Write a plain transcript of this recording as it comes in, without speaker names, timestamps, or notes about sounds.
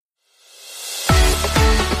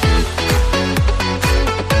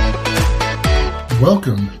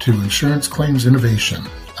Welcome to Insurance Claims Innovation.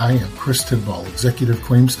 I am Chris Tidball, Executive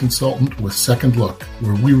Claims Consultant with Second Look,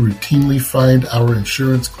 where we routinely find our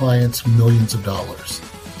insurance clients millions of dollars.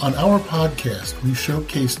 On our podcast, we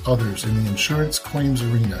showcase others in the insurance claims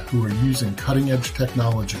arena who are using cutting-edge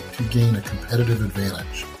technology to gain a competitive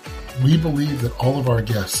advantage. We believe that all of our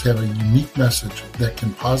guests have a unique message that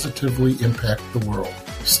can positively impact the world.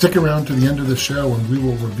 Stick around to the end of the show and we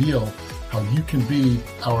will reveal how you can be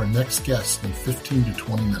our next guest in 15 to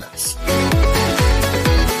 20 minutes.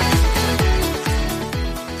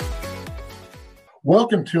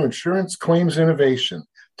 Welcome to Insurance Claims Innovation.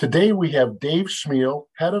 Today we have Dave Chmiel,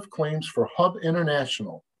 Head of Claims for Hub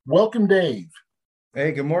International. Welcome, Dave.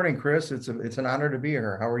 Hey, good morning, Chris. It's an honor to be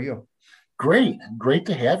here. How are you? Great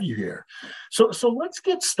to have you here. So let's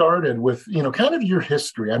get started with, kind of your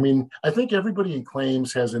history. I mean, I think everybody in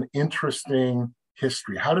claims has an interesting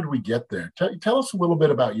history. How did we get there? Tell us a little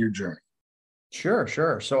bit about your journey.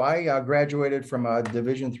 Sure. So I graduated from a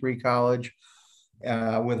Division III college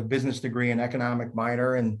with a business degree and economic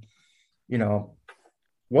minor, and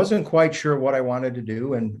wasn't quite sure what I wanted to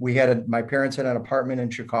do. And my parents had an apartment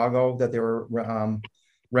in Chicago that they were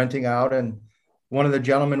renting out, and one of the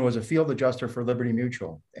gentlemen was a field adjuster for Liberty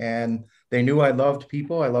Mutual, and they knew I loved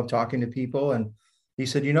people. I loved talking to people, and he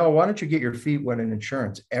said, why don't you get your feet wet in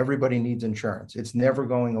insurance? Everybody needs insurance. It's never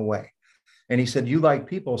going away. And he said, you like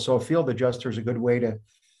people, so a field adjuster is a good way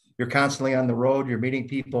you're constantly on the road, you're meeting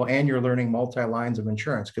people, and you're learning multi-lines of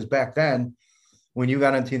insurance. Because back then, when you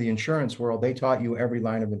got into the insurance world, they taught you every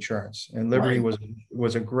line of insurance. And Liberty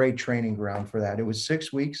was a great training ground for that. It was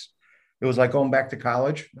 6 weeks. It was like going back to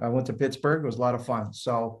college. I went to Pittsburgh. It was a lot of fun.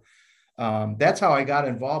 So that's how I got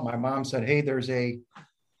involved. My mom said, hey, there's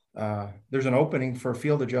an opening for a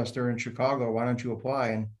field adjuster in Chicago. Why don't you apply?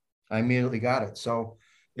 And I immediately got it. So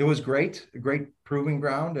it was great, a great proving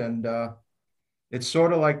ground. And it's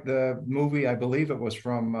sort of like the movie, I believe it was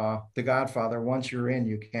from The Godfather. Once you're in,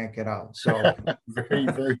 you can't get out. So very,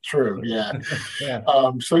 very true. Yeah. Yeah.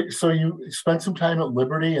 So you spent some time at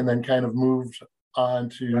Liberty and then kind of moved on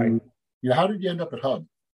to, right. How did you end up at Hub?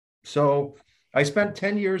 So I spent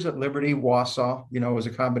 10 years at Liberty, Wausau. It was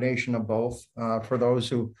a combination of both. For those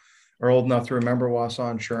who are old enough to remember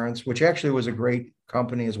Wausau Insurance, which actually was a great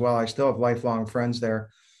company as well. I still have lifelong friends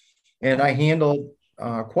there. And I handled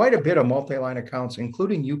quite a bit of multi-line accounts,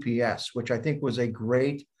 including UPS, which I think was a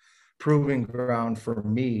great proving ground for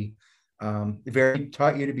me.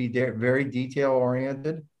 Taught you to be very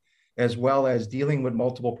detail-oriented, as well as dealing with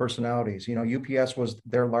multiple personalities. UPS was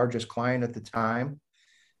their largest client at the time,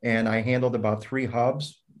 and I handled about 3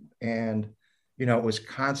 hubs. And, it was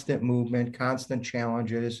constant movement, constant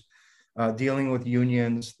challenges, dealing with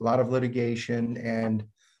unions, a lot of litigation, and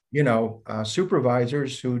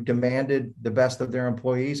supervisors who demanded the best of their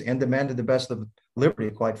employees and demanded the best of Liberty,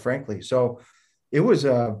 quite frankly. So it was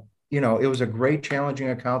a great challenging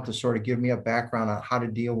account to sort of give me a background on how to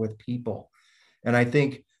deal with people. And I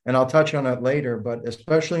think, and I'll touch on it later, but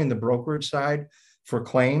especially in the brokerage side for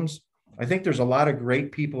claims, I think there's a lot of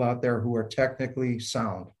great people out there who are technically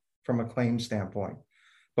sound from a claims standpoint.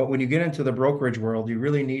 But when you get into the brokerage world, you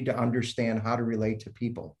really need to understand how to relate to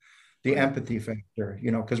people. The empathy factor,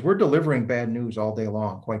 because we're delivering bad news all day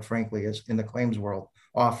long, quite frankly, as in the claims world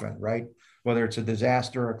often, right? Whether it's a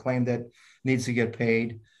disaster or a claim that needs to get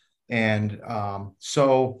paid. And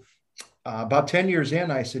so about 10 years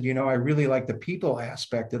in, I said, I really like the people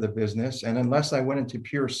aspect of the business. And unless I went into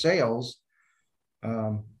pure sales,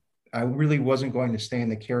 I really wasn't going to stay in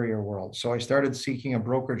the carrier world. So I started seeking a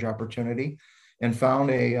brokerage opportunity and found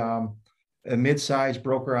a mid-sized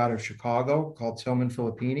broker out of Chicago called Tillman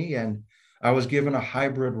Filippini. And I was given a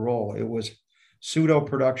hybrid role. It was pseudo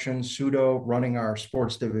production, pseudo running our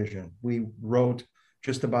sports division. We wrote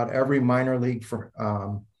just about every minor league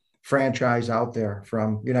franchise out there,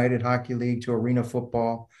 from United Hockey League to Arena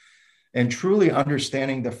Football, and truly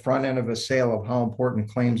understanding the front end of a sale of how important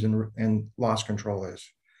claims and loss control is.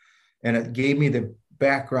 And it gave me the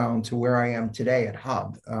background to where I am today at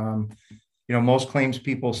Hub. Most claims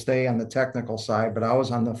people stay on the technical side, but I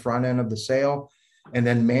was on the front end of the sale and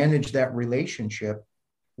then manage that relationship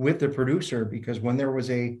with the producer, because when there was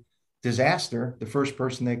a disaster, the first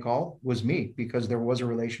person they called was me, because there was a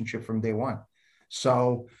relationship from day one.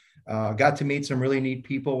 So got to meet some really neat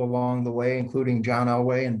people along the way, including John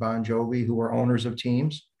Elway and Bon Jovi, who were owners of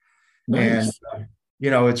teams. Nice. And,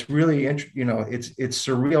 it's really, it's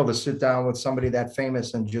surreal to sit down with somebody that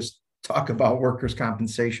famous and just talk about workers'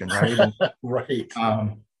 compensation, right? And, right.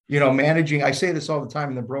 Managing, I say this all the time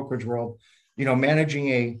in the brokerage world, managing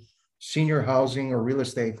a senior housing or real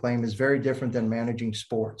estate claim is very different than managing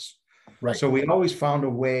sports. Right. So we always found a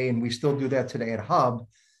way, and we still do that today at Hub.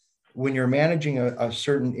 When you're managing a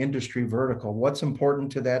certain industry vertical, what's important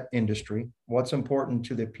to that industry? What's important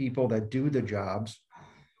to the people that do the jobs?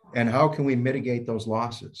 And how can we mitigate those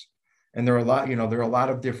losses? And there are a lot, there are a lot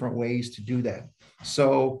of different ways to do that.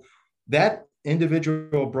 So that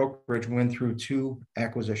individual brokerage went through two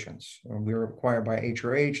acquisitions. We were acquired by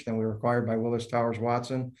H&R, then we were acquired by Willis Towers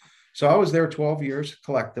Watson. So I was there 12 years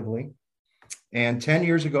collectively. And 10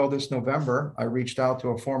 years ago this November, I reached out to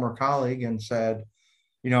a former colleague and said,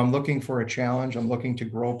 I'm looking for a challenge. I'm looking to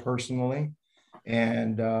grow personally.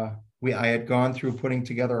 And I had gone through putting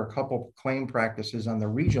together a couple of claim practices on the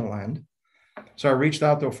regional end. So I reached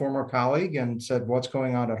out to a former colleague and said, what's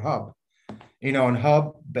going on at Hub? And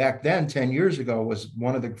Hub back then, 10 years ago, was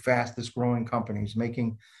one of the fastest growing companies,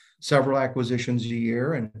 making several acquisitions a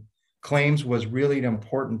year. And claims was really an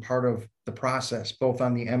important part of the process, both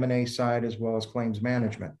on the M&A side as well as claims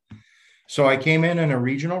management. So I came in a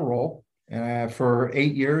regional role. And for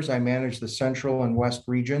 8 years, I managed the central and west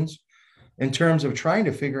regions in terms of trying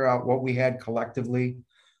to figure out what we had collectively,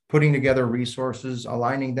 putting together resources,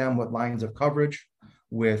 aligning them with lines of coverage,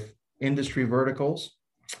 with industry verticals.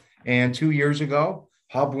 And 2 years ago,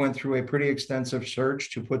 Hub went through a pretty extensive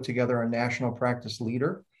search to put together a national practice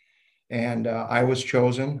leader. And I was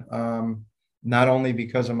chosen, not only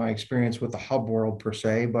because of my experience with the Hub world per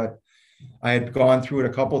se, but I had gone through it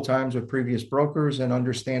a couple of times with previous brokers and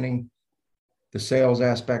understanding the sales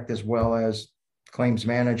aspect as well as claims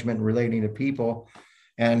management relating to people.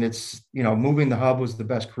 And it's, moving the Hub was the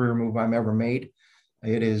best career move I've ever made.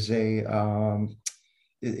 It is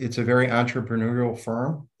it's a very entrepreneurial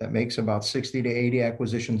firm that makes about 60 to 80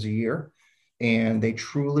 acquisitions a year. And they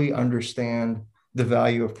truly understand the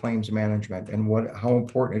value of claims management and how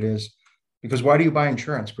important it is. Because why do you buy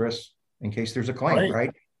insurance, Chris? In case there's a claim,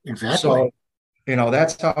 right? Exactly. So,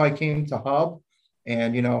 that's how I came to Hub.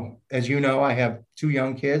 And, as you know, I have 2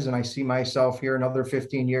 young kids and I see myself here another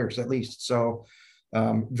 15 years at least. So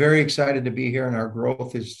very excited to be here, and our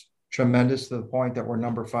growth is tremendous to the point that we're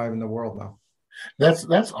number 5 in the world now.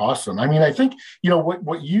 That's awesome. I mean, I think,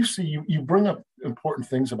 what you see, you bring up important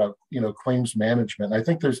things about, claims management. I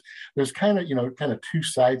think there's kind of two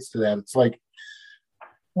sides to that. It's like,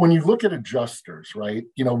 when you look at adjusters, right?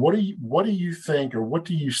 What do you think, or what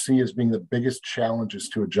do you see as being the biggest challenges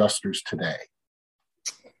to adjusters today?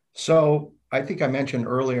 So I think I mentioned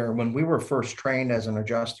earlier, when we were first trained as an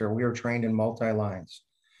adjuster, we were trained in multi-lines.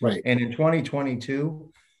 Right. And in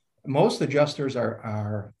 2022, most adjusters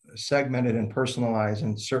are segmented and personalized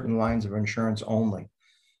in certain lines of insurance only.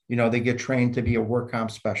 They get trained to be a work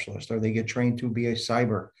comp specialist, or they get trained to be a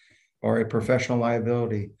cyber or a professional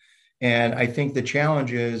liability. And I think the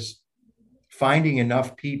challenge is finding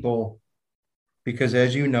enough people, because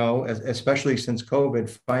as you know, especially since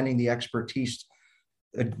COVID, finding the expertise,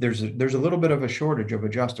 there's a little bit of a shortage of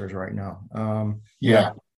adjusters right now.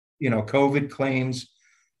 COVID claims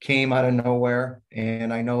came out of nowhere.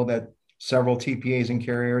 And I know that several TPAs and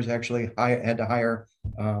carriers actually had to hire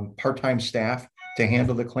part-time staff to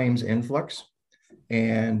handle the claims influx.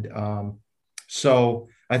 And so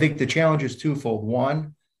I think the challenge is twofold.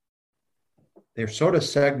 One, they're sort of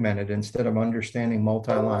segmented instead of understanding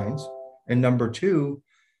multi-lines. And number two,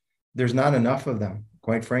 there's not enough of them,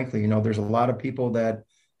 quite frankly. There's a lot of people that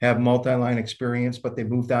have multi-line experience, but they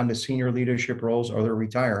moved on to senior leadership roles or they're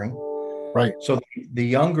retiring. Right. So the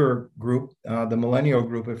younger group, the millennial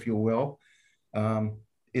group, if you will,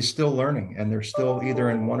 is still learning, and they're still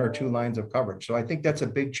either in 1 or 2 lines of coverage. So I think that's a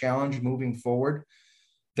big challenge moving forward,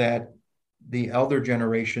 that the elder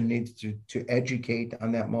generation needs to educate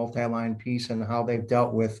on that multi-line piece and how they've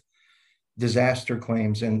dealt with disaster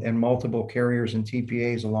claims and multiple carriers and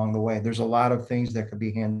TPAs along the way. There's a lot of things that could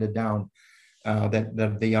be handed down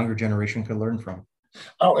that the younger generation could learn from.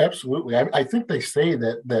 Oh, absolutely. I think they say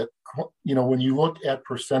that when you look at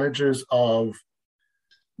percentages of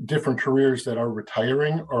different careers that are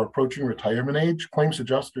retiring or approaching retirement age, claims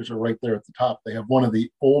adjusters are right there at the top. They have one of the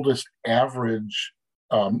oldest average,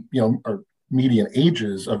 or median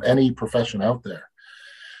ages of any profession out there.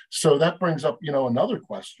 So that brings up, another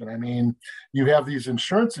question. I mean, you have these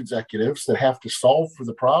insurance executives that have to solve for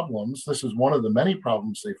the problems. This is one of the many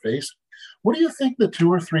problems they face. What do you think the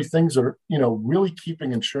 2 or 3 things are, really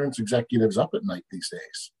keeping insurance executives up at night these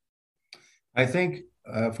days? I think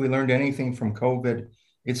if we learned anything from COVID,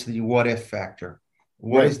 it's the what if factor.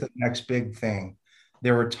 What is the next big thing?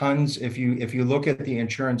 There are tons. If you look at the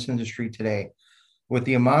insurance industry today, with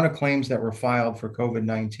the amount of claims that were filed for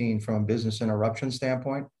COVID-19 from a business interruption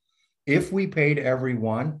standpoint, if we paid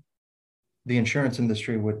everyone, the insurance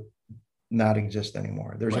industry would not exist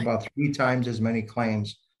anymore. There's about 3 times as many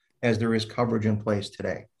claims as there is coverage in place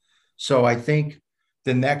today. So I think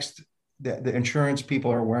the insurance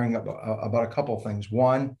people are worrying about a couple of things.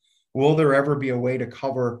 One, will there ever be a way to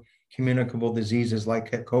cover communicable diseases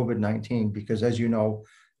like COVID-19? Because as you know,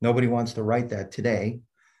 nobody wants to write that today.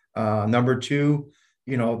 Number two,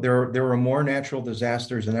 there were more natural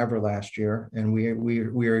disasters than ever last year, and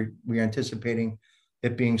we're anticipating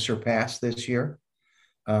it being surpassed this year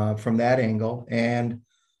from that angle. And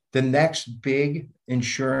the next big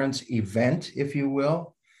insurance event, if you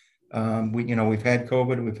will, we've had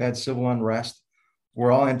COVID, we've had civil unrest.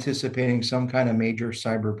 We're all anticipating some kind of major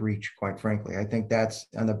cyber breach, quite frankly. I think that's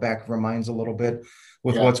on the back of our minds a little bit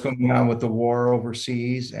with what's going on with the war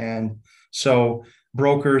overseas. And so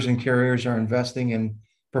brokers and carriers are investing in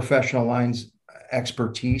professional lines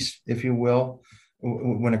expertise, if you will,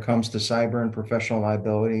 when it comes to cyber and professional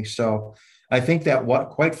liability. So I think that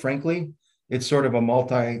quite frankly, it's sort of a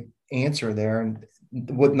multi-answer there. And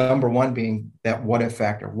with number one being that what if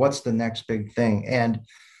factor, what's the next big thing? And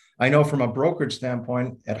I know from a brokerage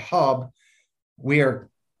standpoint at Hub, we are,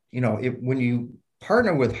 when you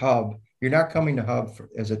partner with Hub, you're not coming to Hub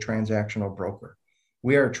as a transactional broker.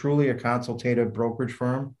 We are truly a consultative brokerage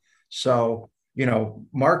firm. So,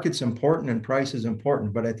 market's important and price is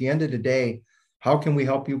important, but at the end of the day, how can we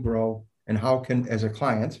help you grow, and how can, as a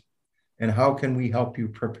client, and how can we help you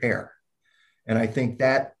prepare? And I think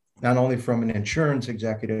that not only from an insurance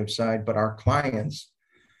executive side, but our clients,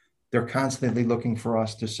 they're constantly looking for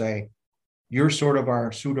us to say, you're sort of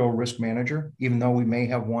our pseudo risk manager, even though we may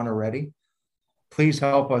have one already. Please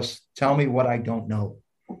help us. Tell me what I don't know.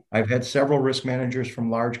 I've had several risk managers from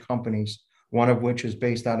large companies, one of which is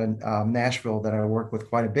based out in Nashville that I work with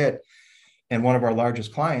quite a bit, and one of our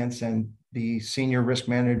largest clients. And the senior risk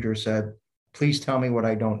manager said, please tell me what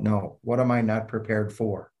I don't know. What am I not prepared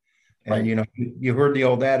for? And, you heard the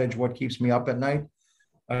old adage, what keeps me up at night?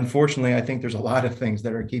 Unfortunately, I think there's a lot of things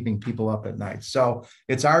that are keeping people up at night. So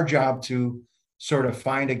it's our job to sort of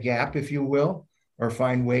find a gap, if you will, or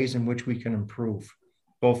find ways in which we can improve,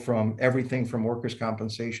 both from everything from workers'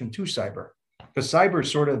 compensation to cyber. Because cyber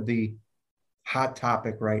is sort of the hot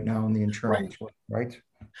topic right now in the insurance world, right?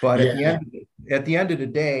 But at the end of the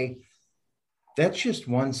day, that's just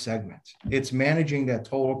one segment. It's managing that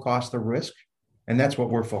total cost of risk, and that's what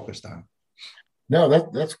we're focused on. No,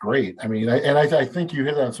 that's great. I mean, I think you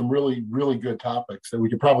hit on some really, really good topics that we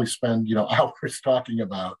could probably spend, hours talking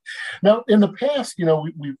about. Now, in the past,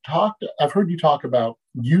 we've talked, I've heard you talk about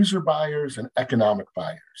user buyers and economic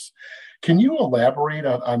buyers. Can you elaborate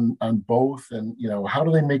on both, and, how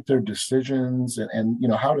do they make their decisions, and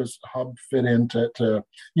how does Hub fit in to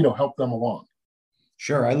help them along?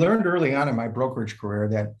 Sure. I learned early on in my brokerage career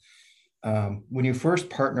that when you first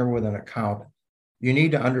partner with an account, you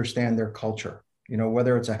need to understand their culture.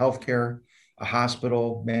 Whether it's a healthcare, a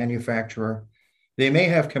hospital, manufacturer, they may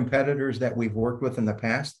have competitors that we've worked with in the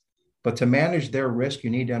past, but to manage their risk, you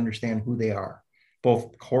need to understand who they are,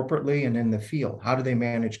 both corporately and in the field. How do they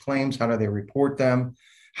manage claims? How do they report them?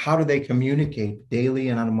 How do they communicate daily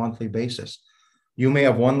and on a monthly basis? You may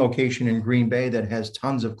have one location in Green Bay that has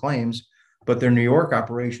tons of claims, but their New York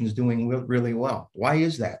operation is doing really well. Why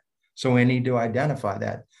is that? So we need to identify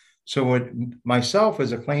that. So myself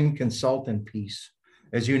as a claim consultant piece,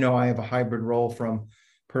 as you know, I have a hybrid role from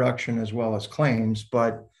production as well as claims.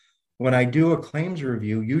 But when I do a claims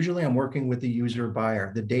review, usually I'm working with the user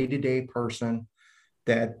buyer, the day-to-day person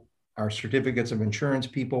that our certificates of insurance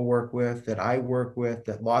people work with, that I work with,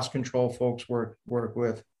 that loss control folks work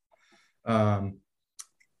with.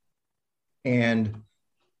 And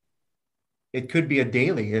it could be a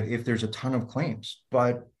daily if there's a ton of claims.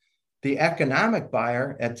 But the economic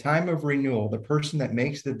buyer at time of renewal, the person that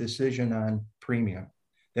makes the decision on premium,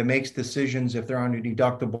 that makes decisions if they're on a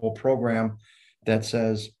deductible program that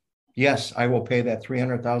says, yes, I will pay that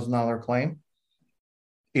 $300,000 claim.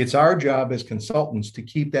 It's our job as consultants to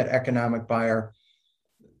keep that economic buyer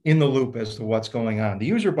in the loop as to what's going on. The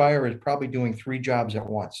user buyer is probably doing 3 jobs at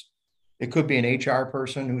once. It could be an HR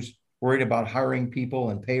person who's worried about hiring people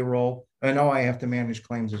and payroll. I know I have to manage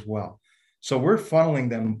claims as well. So we're funneling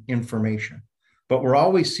them information, but we're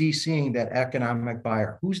always CCing that economic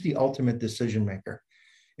buyer. Who's the ultimate decision maker?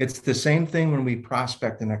 It's the same thing when we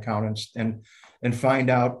prospect an account and find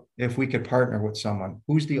out if we could partner with someone.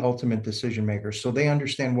 Who's the ultimate decision maker? So they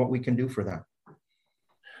understand what we can do for them.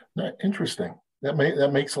 Interesting. That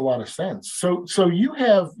makes a lot of sense. So you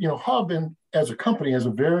have, Hub as a company has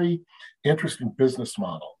a very interesting business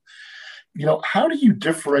model. How do you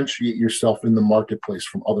differentiate yourself in the marketplace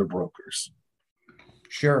from other brokers?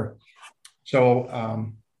 Sure. So,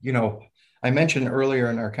 I mentioned earlier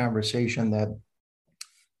in our conversation that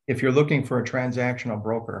if you're looking for a transactional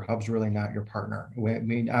broker, Hub's really not your partner. I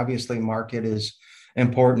mean, obviously, market is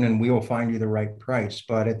important, and we will find you the right price.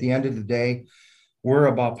 But at the end of the day, we're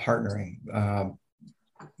about partnering.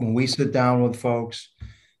 When we sit down with folks,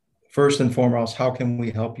 first and foremost, how can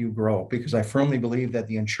we help you grow? Because I firmly believe that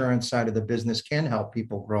the insurance side of the business can help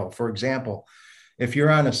people grow. For example, if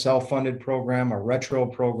you're on a self-funded program, a retro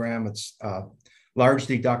program, it's large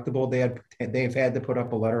deductible. They've had to put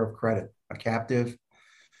up a letter of credit, a captive,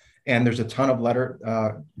 and there's a ton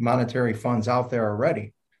of monetary funds out there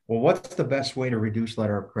already. Well, what's the best way to reduce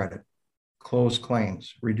letter of credit? Close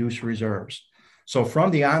claims, reduce reserves. So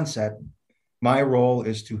from the onset, my role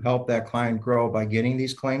is to help that client grow by getting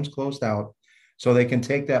these claims closed out so they can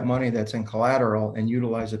take that money that's in collateral and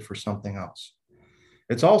utilize it for something else.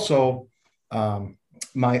 It's also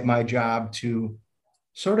my job to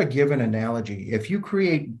sort of give an analogy. If you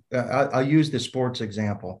create, I'll use the sports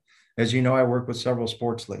example. As you know, I work with several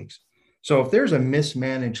sports leagues. So if there's a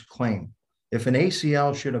mismanaged claim, if an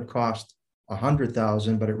ACL should have cost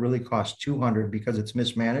 100,000, but it really cost 200 because it's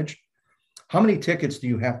mismanaged, how many tickets do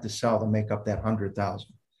you have to sell to make up that 100,000?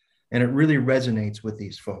 And it really resonates with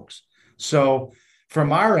these folks. So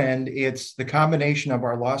from our end, it's the combination of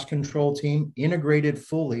our loss control team integrated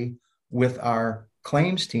fully with our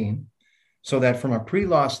claims team, so that from a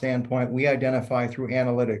pre-loss standpoint, we identify through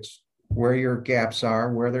analytics where your gaps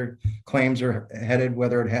are, where their claims are headed,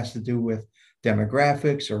 whether it has to do with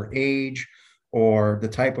demographics or age or the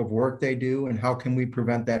type of work they do, and how can we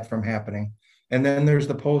prevent that from happening. And then there's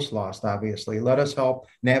the post-loss, obviously. Let us help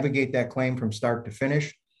navigate that claim from start to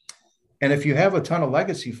finish. And if you have a ton of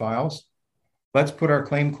legacy files, let's put our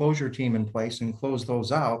claim closure team in place and close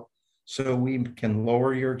those out so we can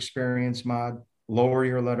lower your experience mod, lower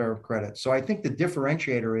your letter of credit. So I think the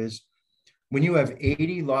differentiator is when you have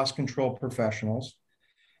 80 loss control professionals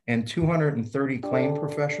and 230 claim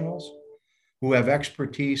professionals who have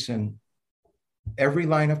expertise in every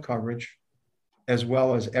line of coverage, as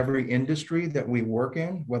well as every industry that we work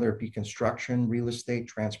in, whether it be construction, real estate,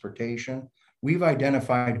 transportation, we've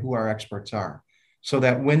identified who our experts are so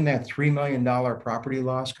that when that $3 million property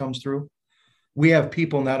loss comes through, we have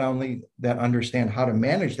people not only that understand how to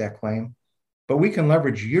manage that claim, but we can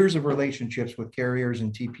leverage years of relationships with carriers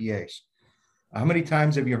and TPAs. How many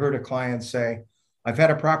times have you heard a client say, I've had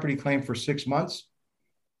a property claim for 6 months.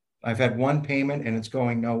 I've had one payment and it's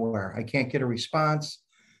going nowhere. I can't get a response.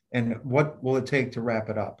 And what will it take to wrap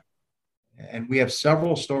it up? And we have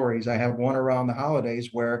several stories. I have one around the holidays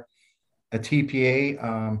where a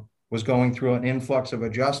TPA was going through an influx of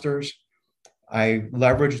adjusters. I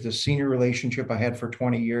leveraged the senior relationship I had for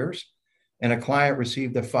 20 years, and a client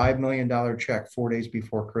received a $5 million check 4 days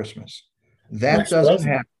before Christmas. That doesn't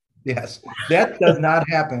happen. Yes, that does not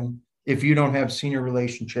happen if you don't have senior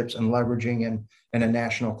relationships and leveraging in a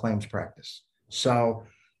national claims practice. So,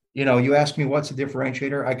 you know, you ask me what's a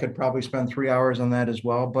differentiator, I could probably spend 3 hours on that as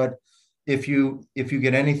well. But if you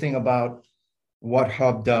get anything about what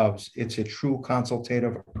Hub does, it's a true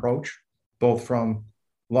consultative approach, both from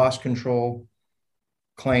loss control,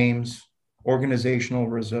 claims, organizational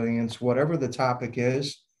resilience, whatever the topic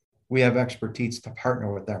is, we have expertise to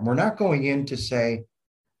partner with them. We're not going in to say,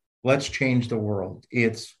 let's change the world.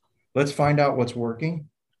 It's let's find out what's working.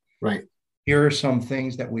 Right. Here are some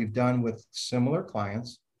things that we've done with similar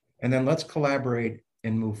clients, and then let's collaborate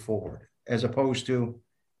and move forward, as opposed to,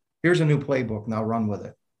 here's a new playbook, now run with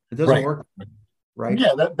it. It doesn't work, right? Yeah,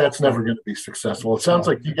 that's never going to be successful. It sounds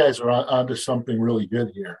like you guys are onto something really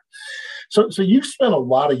good here. So you've spent a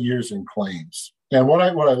lot of years in claims. And what I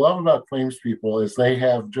love about claims people is they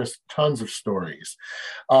have just tons of stories.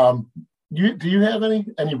 Do you have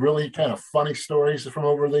any really kind of funny stories from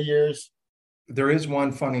over the years? There is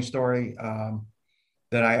one funny story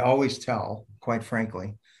that I always tell, quite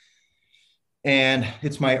frankly. And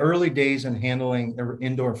it's my early days in handling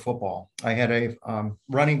indoor football. I had a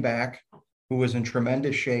running back who was in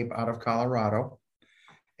tremendous shape out of Colorado.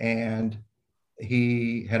 And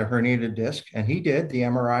he had a herniated disc, and he did. The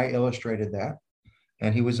MRI illustrated that.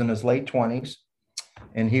 And he was in his late 20s.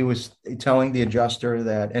 And he was telling the adjuster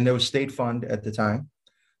that, and there was state fund at the time.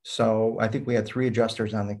 So I think we had 3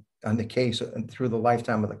 adjusters on the case through the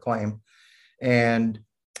lifetime of the claim. And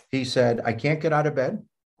he said, I can't get out of bed.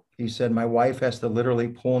 He said, my wife has to literally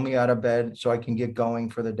pull me out of bed so I can get going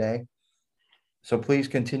for the day. So please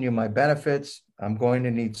continue my benefits. I'm going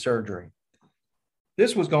to need surgery.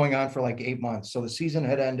 This was going on for like 8 months. So the season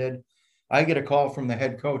had ended. I get a call from the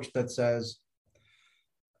head coach that says,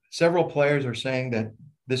 several players are saying that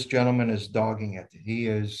this gentleman is dogging it.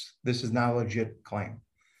 This is not a legit claim,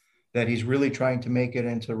 that he's really trying to make it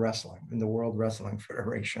into wrestling, in the World Wrestling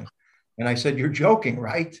Federation. And I said, "You're joking,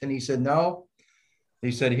 right?" And he said, "No."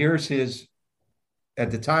 He said, "Here's his,"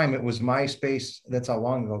 at the time, it was MySpace. That's how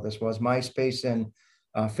long ago this was, MySpace and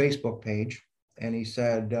Facebook page. And he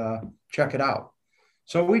said, "Check it out."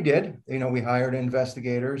 So we did. We hired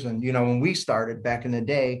investigators. And, when we started back in the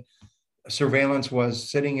day, surveillance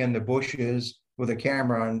was sitting in the bushes with a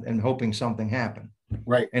camera and hoping something happened.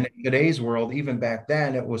 Right. And in today's world, even back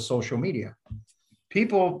then, it was social media.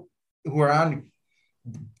 People who are on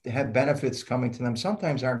have benefits coming to them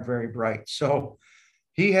sometimes aren't very bright. So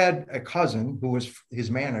he had a cousin who was his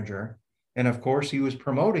manager. And of course, he was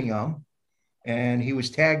promoting him and he was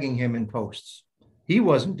tagging him in posts. He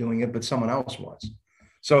wasn't doing it, but someone else was.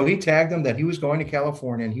 So he tagged him that he was going to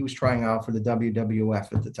California and he was trying out for the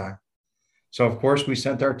WWF at the time. So, of course, we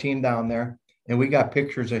sent our team down there and we got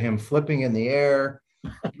pictures of him flipping in the air,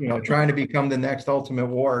 trying to become the next Ultimate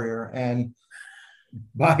Warrior. And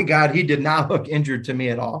by God, he did not look injured to me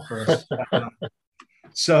at all, Chris.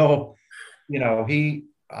 So, we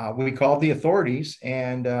called the authorities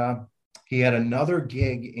and he had another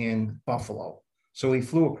gig in Buffalo. So he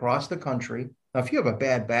flew across the country. Now, if you have a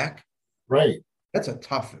bad back, right, that's a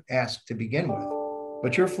tough ask to begin with.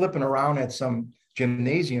 But you're flipping around at some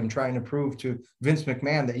gymnasium trying to prove to Vince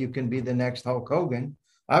McMahon that you can be the next Hulk Hogan.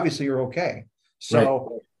 Obviously, you're okay. So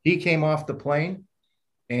right. He came off the plane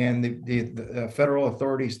and the federal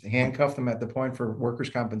authorities handcuffed him at the point for workers'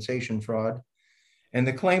 compensation fraud. And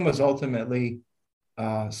the claim was ultimately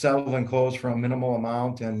settled and closed for a minimal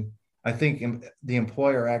amount. And I think the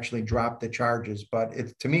employer actually dropped the charges. But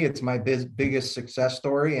to me, it's my biggest success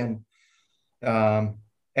story. And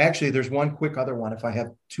actually, there's one quick other one, if I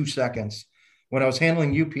have 2 seconds. When I was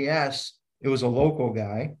handling UPS, it was a local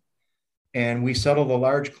guy. And we settled a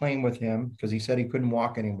large claim with him because he said he couldn't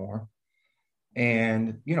walk anymore.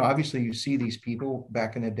 And, obviously you see these people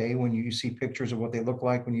back in the day when you see pictures of what they look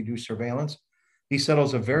like when you do surveillance. He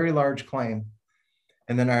settles a very large claim.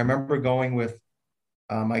 And then I remember going with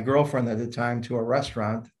my girlfriend at the time to a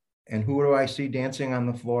restaurant. And who do I see dancing on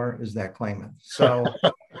the floor is that claimant. So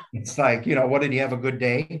it's like, what did he have a good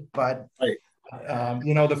day? But, right.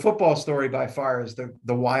 The football story by far is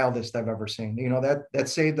the wildest I've ever seen. That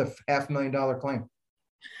saved a $500,000 claim.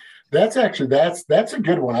 That's actually that's a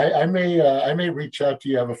good one. I may reach out to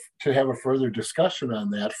you to have a further discussion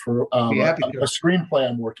on that for a screenplay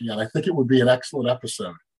I'm working on. I think it would be an excellent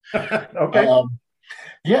episode. Okay.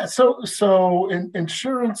 Yeah. So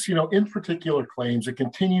insurance, in particular claims, it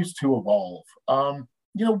continues to evolve.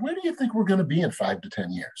 Where do you think we're going to be in 5 to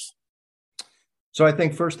 10 years? So I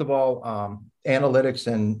think, first of all, analytics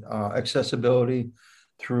and accessibility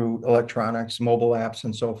through electronics, mobile apps,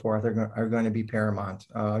 and so forth are going to be paramount.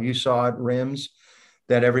 You saw at RIMS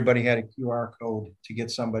that everybody had a QR code to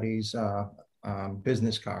get somebody's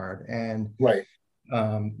business card. And, right.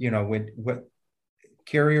 What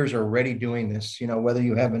carriers are already doing this, whether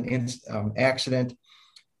you have an accident.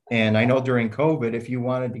 And I know during COVID, if you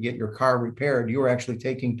wanted to get your car repaired, you were actually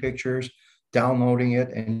taking pictures, downloading it,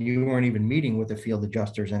 and you weren't even meeting with the field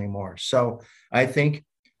adjusters anymore. So I think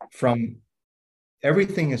from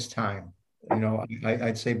everything is time.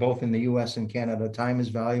 I'd say both in the US and Canada, time is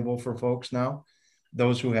valuable for folks now,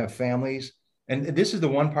 those who have families. And this is the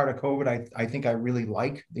one part of COVID I think I really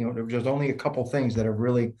like. There's only a couple things that are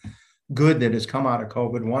really good that has come out of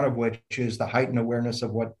COVID, one of which is the heightened awareness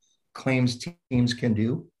of what claims teams can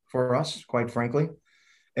do for us, quite frankly,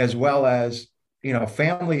 as well as,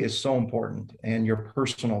 family is so important, and your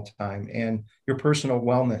personal time and your personal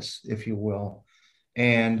wellness, if you will.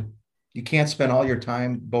 And you can't spend all your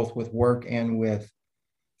time both with work and with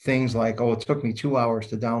things like, it took me 2 hours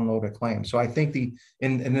to download a claim. So I think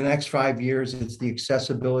in the next 5 years, it's the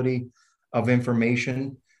accessibility of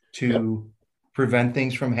information to prevent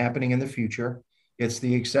things from happening in the future. It's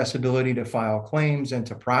the accessibility to file claims and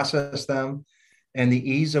to process them, and the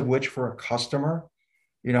ease of which for a customer,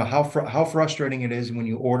 how frustrating it is when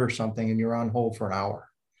you order something and you're on hold for an hour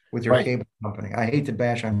with your cable company. I hate to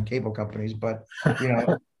bash on cable companies, but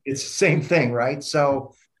it's the same thing, right?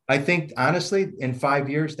 So I think, honestly, in 5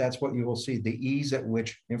 years, that's what you will see, the ease at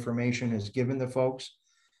which information is given to folks.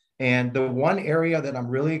 And the one area that I'm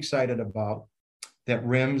really excited about that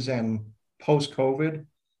RIMS and post-COVID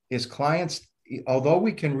is clients, although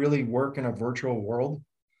we can really work in a virtual world,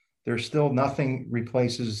 there's still nothing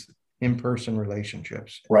replaces in-person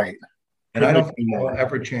relationships. Right. And I don't think that will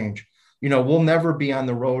ever change. We'll never be on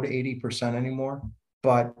the road 80% anymore,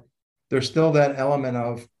 but there's still that element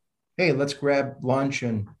of, hey, let's grab lunch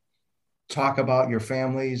and talk about your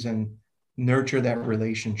families and nurture that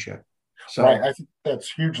relationship. So right. I think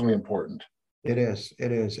that's hugely important. It is.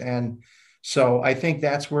 And So I think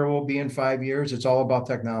that's where we'll be in 5 years. It's all about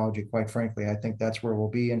technology, quite frankly. I think that's where we'll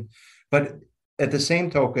be. But at the same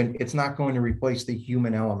token, it's not going to replace the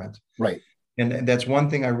human element. Right. And that's one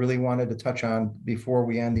thing I really wanted to touch on before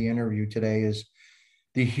we end the interview today is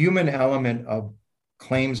the human element of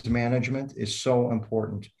claims management is so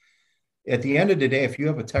important. At the end of the day, if you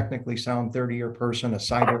have a technically sound 30-year person, a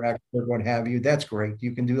cyber expert, what have you, that's great.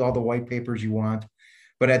 You can do all the white papers you want.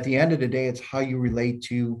 But at the end of the day, it's how you relate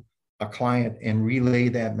to a client and relay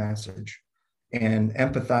that message and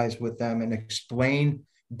empathize with them and explain,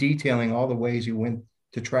 detailing all the ways you went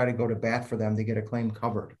to try to go to bat for them to get a claim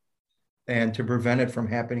covered and to prevent it from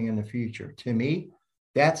happening in the future. To me,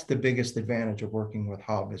 that's the biggest advantage of working with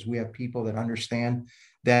Hub is we have people that understand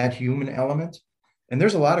that human element. And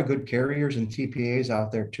there's a lot of good carriers and TPAs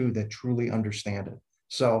out there too that truly understand it.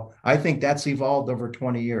 So I think that's evolved over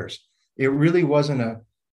 20 years. It really wasn't a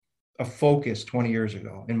focus 20 years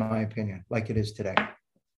ago, in my opinion, like it is today.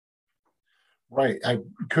 Right. I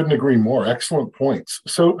couldn't agree more. Excellent points.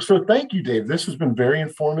 So thank you, Dave. This has been very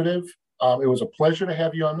informative. It was a pleasure to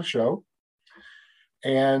have you on the show.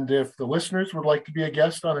 And if the listeners would like to be a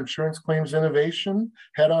guest on Insurance Claims Innovation,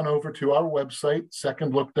 head on over to our website,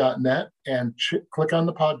 secondlook.net, and click on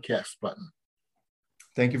the podcast button.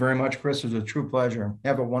 Thank you very much, Chris. It was a true pleasure.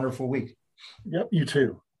 Have a wonderful week. Yep, you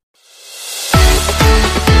too.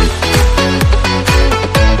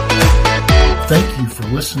 Thank you for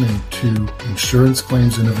listening to Insurance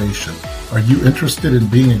Claims Innovation. Are you interested in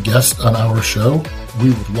being a guest on our show? We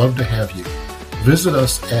would love to have you. Visit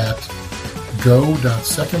us at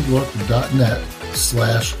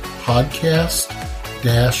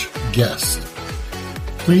go.secondlook.net/podcast-guest.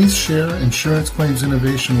 Please share Insurance Claims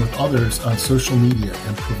Innovation with others on social media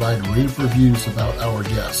and provide rave reviews about our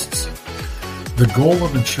guests. The goal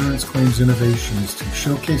of Insurance Claims Innovation is to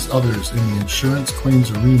showcase others in the insurance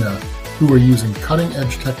claims arena who are using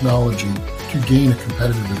cutting-edge technology to gain a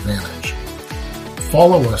competitive advantage.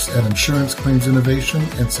 Follow us at Insurance Claims Innovation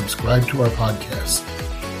and subscribe to our podcast.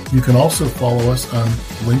 You can also follow us on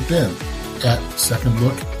LinkedIn at Second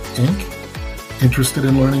Look Inc. Interested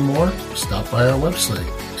in learning more? Stop by our website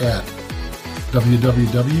at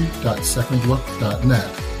www.secondlook.net.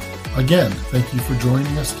 Again, thank you for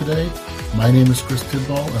joining us today. My name is Chris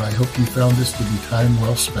Tidball, and I hope you found this to be time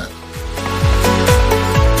well spent.